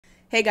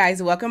Hey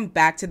guys, welcome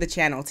back to the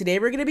channel. Today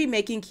we're going to be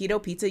making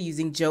keto pizza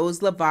using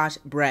Joe's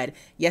Lavash bread.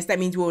 Yes, that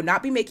means we will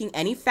not be making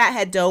any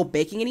fathead dough,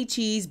 baking any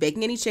cheese,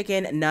 baking any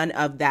chicken, none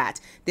of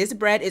that. This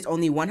bread is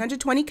only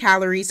 120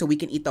 calories, so we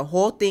can eat the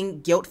whole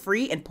thing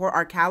guilt-free and pour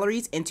our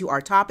calories into our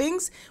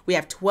toppings. We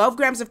have 12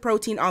 grams of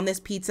protein on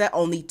this pizza,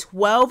 only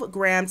 12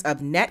 grams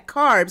of net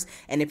carbs,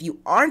 and if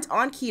you aren't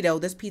on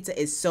keto, this pizza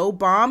is so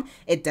bomb,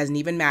 it doesn't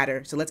even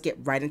matter. So let's get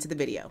right into the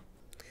video.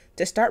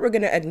 To start, we're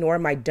going to ignore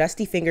my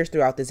dusty fingers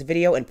throughout this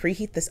video and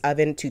preheat this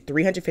oven to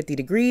 350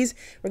 degrees.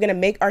 We're going to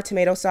make our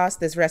tomato sauce.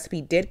 This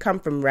recipe did come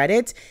from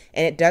Reddit,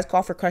 and it does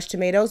call for crushed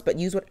tomatoes, but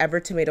use whatever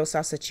tomato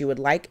sauce that you would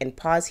like, and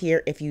pause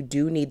here if you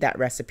do need that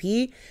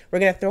recipe. We're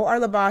going to throw our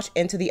lavash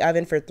into the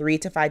oven for 3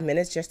 to 5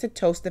 minutes just to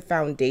toast the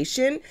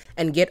foundation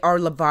and get our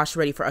lavash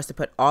ready for us to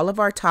put all of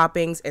our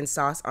toppings and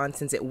sauce on,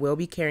 since it will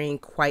be carrying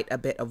quite a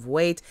bit of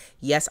weight.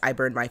 Yes, I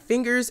burned my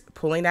fingers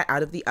pulling that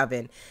out of the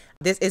oven.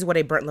 This is what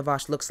a burnt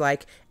lavash looks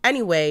like.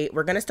 Anyway,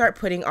 we're going to start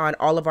putting on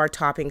all of our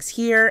toppings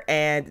here,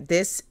 and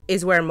this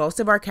is where most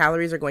of our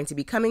calories are going to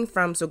be coming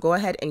from, so go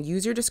ahead and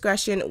use your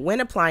discretion when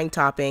applying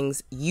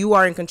toppings. You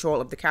are in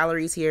control of the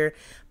calories here.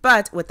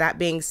 But with that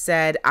being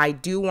said, I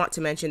do want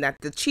to mention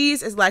that the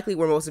cheese is likely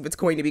where most of it's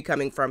going to be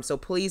coming from, so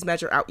please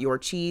measure out your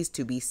cheese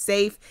to be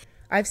safe.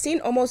 I've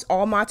seen almost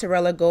all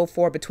mozzarella go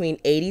for between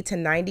 80 to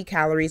 90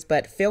 calories,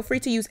 but feel free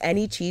to use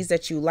any cheese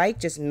that you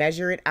like. Just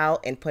measure it out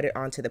and put it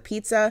onto the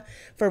pizza.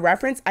 For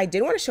reference, I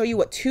did want to show you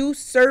what 2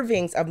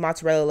 servings of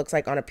mozzarella looks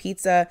like on a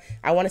pizza.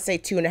 I want to say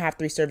 2.5,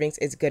 3 servings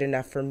is good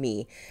enough for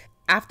me.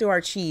 After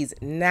our cheese,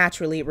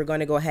 naturally, we're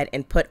going to go ahead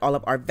and put all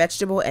of our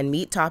vegetable and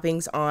meat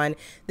toppings on.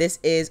 This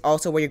is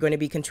also where you're going to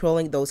be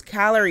controlling those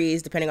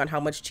calories depending on how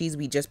much cheese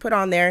we just put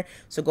on there.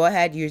 So go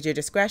ahead, use your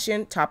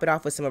discretion, top it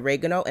off with some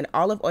oregano and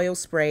olive oil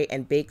spray,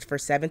 and bake for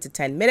 7 to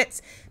 10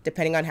 minutes,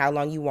 depending on how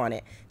long you want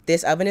it.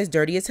 This oven is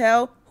dirty as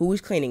hell. Who is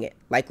cleaning it?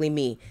 Likely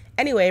me.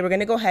 Anyway, we're going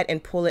to go ahead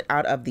and pull it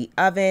out of the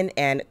oven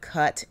and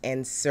cut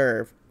and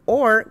serve.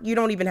 Or you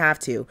don't even have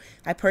to.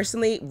 I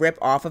personally rip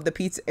off of the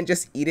pizza and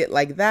just eat it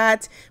like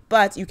that,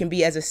 but you can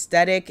be as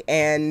aesthetic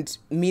and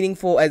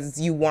meaningful as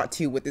you want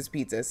to with this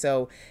pizza,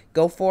 so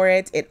go for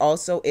it. It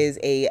also is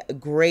a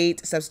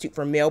great substitute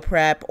for meal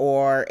prep,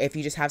 or if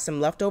you just have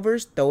some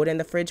leftovers, throw it in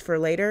the fridge for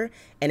later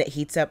and it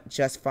heats up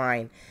just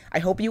fine. I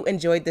hope you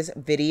enjoyed this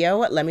video.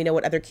 Let me know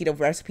what other keto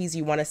recipes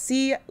you want to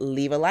see.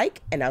 Leave a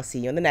like, and I'll see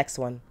you in the next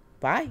one.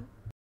 Bye.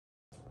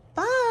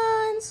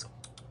 Buns!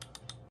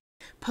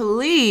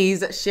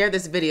 Please share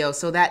this video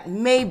so that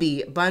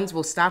maybe Buns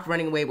will stop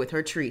running away with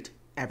her treat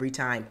every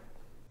time.